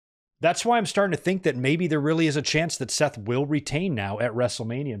That's why I'm starting to think that maybe there really is a chance that Seth will retain now at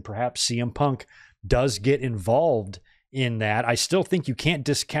WrestleMania, and perhaps CM Punk does get involved in that. I still think you can't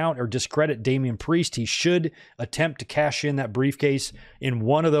discount or discredit Damien Priest. He should attempt to cash in that briefcase in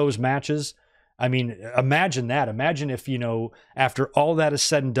one of those matches. I mean, imagine that. Imagine if, after all that is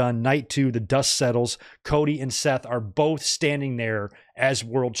said and done, night 2, the dust settles, Cody and Seth are both standing there as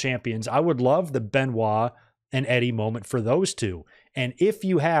world champions. I would love the Benoit and Eddie moment for those two. And if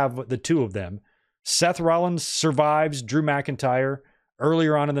you have the two of them, Seth Rollins survives Drew McIntyre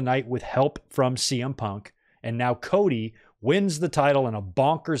earlier on in the night with help from CM Punk. And now Cody wins the title in a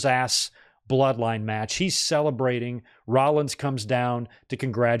bonkers ass bloodline match. He's celebrating. Rollins comes down to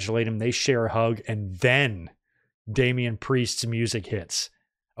congratulate him. They share a hug. And then Damien Priest's music hits.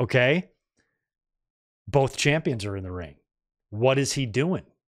 Okay? Both champions are in the ring. What is he doing?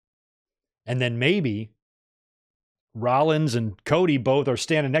 And then maybe Rollins and Cody both are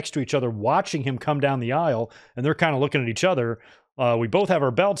standing next to each other watching him come down the aisle. And they're kind of looking at each other. We both have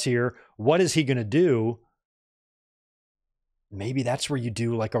our belts here. What is he going to do? Maybe that's where you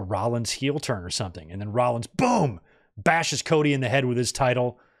do like a Rollins heel turn or something. And then Rollins, boom, bashes Cody in the head with his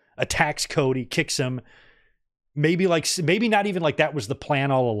title, attacks Cody, kicks him. Maybe not even like that was the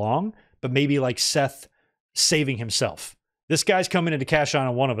plan all along, but maybe like Seth saving himself. This guy's coming in to cash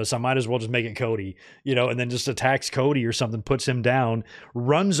on one of us. I might as well just make it Cody, and then just attacks Cody or something, puts him down,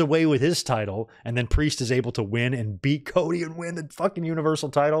 runs away with his title, and then Priest is able to win and beat Cody and win the fucking Universal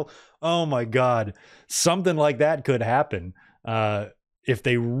title. Oh my God. Something like that could happen. If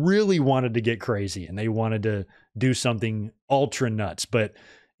they really wanted to get crazy and they wanted to do something ultra nuts. But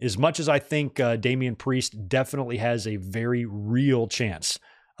as much as I think Damien Priest definitely has a very real chance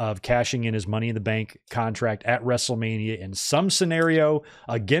of cashing in his Money in the Bank contract at WrestleMania in some scenario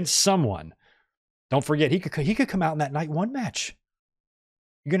against someone, don't forget, he could come out in that night 1 match.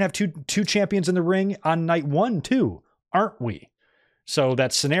 You're going to have two champions in the ring on night 1 too, aren't we? So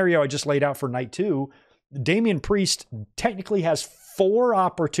that scenario I just laid out for night 2, Damien Priest technically has 4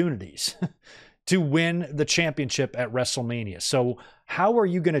 opportunities to win the championship at WrestleMania. So how are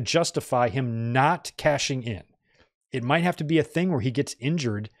you going to justify him not cashing in? It might have to be a thing where he gets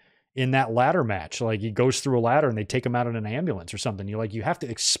injured in that ladder match. Like he goes through a ladder and they take him out in an ambulance or something. You have to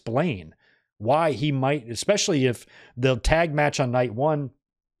explain why he might, especially if the tag match on night 1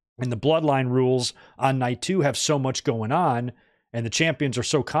 and the bloodline rules on night 2 have so much going on, and the champions are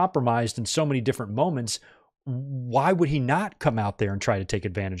so compromised in so many different moments. Why would he not come out there and try to take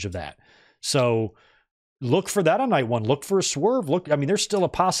advantage of that? So look for that on night 1. Look for a swerve. There's still a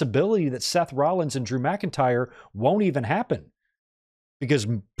possibility that Seth Rollins and Drew McIntyre won't even happen because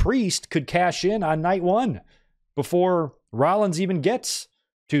Priest could cash in on night 1 before Rollins even gets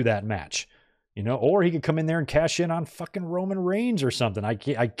to that match, or he could come in there and cash in on fucking Roman Reigns or something. I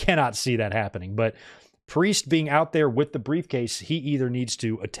cannot see that happening, but Priest being out there with the briefcase, he either needs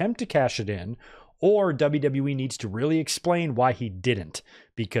to attempt to cash it in or WWE needs to really explain why he didn't,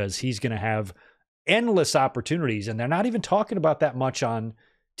 because he's going to have endless opportunities. And they're not even talking about that much on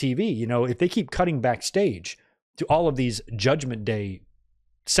TV. If they keep cutting backstage to all of these Judgment Day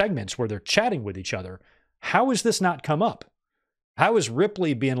segments where they're chatting with each other, how has this not come up? How is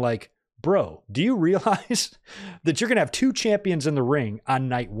Ripley being like, bro, do you realize that you're going to have 2 champions in the ring on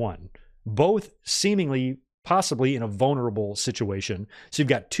night 1? Both seemingly possibly in a vulnerable situation. So you've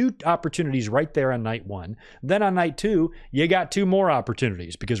got 2 opportunities right there on night 1. Then on night 2, you got 2 more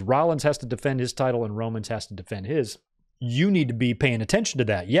opportunities because Rollins has to defend his title and Roman's has to defend his. You need to be paying attention to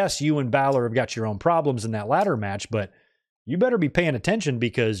that. Yes, you and Balor have got your own problems in that ladder match, but you better be paying attention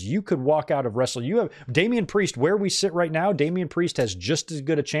because you could walk out of Wrestle. You have Damien Priest, where we sit right now, Damien Priest has just as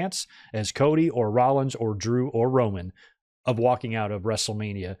good a chance as Cody or Rollins or Drew or Roman of walking out of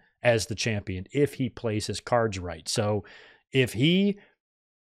WrestleMania as the champion if he plays his cards right. So if he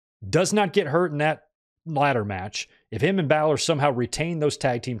does not get hurt in that ladder match, if him and Balor somehow retain those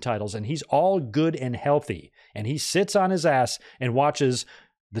tag team titles and he's all good and healthy and he sits on his ass and watches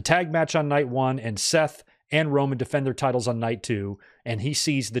the tag match on night 1 and Seth and Roman defend their titles on night 2, and he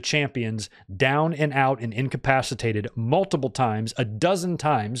sees the champions down and out and incapacitated multiple times, a dozen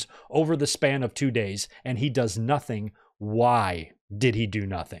times over the span of 2 days, and he does nothing, why did he do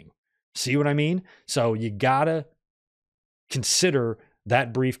nothing? See what I mean? So you gotta consider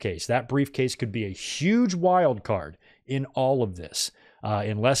that briefcase. That briefcase could be a huge wild card in all of this,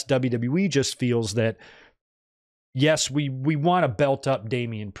 unless WWE just feels that, yes, we want to belt up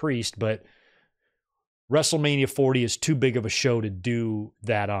Damien Priest, but WrestleMania 40 is too big of a show to do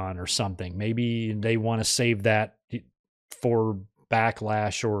that on or something. Maybe they want to save that for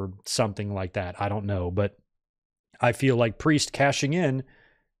Backlash or something like that. I don't know, but I feel like Priest cashing in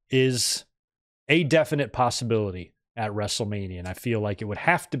is a definite possibility at WrestleMania. And I feel like it would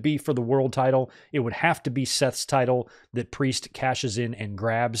have to be for the world title. It would have to be Seth's title that Priest cashes in and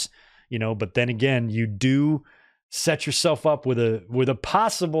grabs, but then again, you do set yourself up with a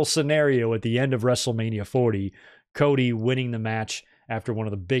possible scenario at the end of WrestleMania 40, Cody winning the match after one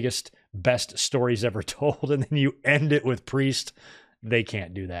of the biggest, best stories ever told, and then you end it with Priest. They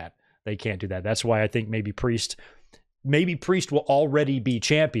can't do that. They can't do that. That's why I think maybe Priest will already be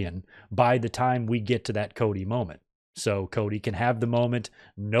champion by the time we get to that Cody moment. So Cody can have the moment,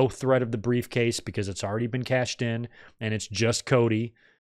 no threat of the briefcase because it's already been cashed in, and it's just Cody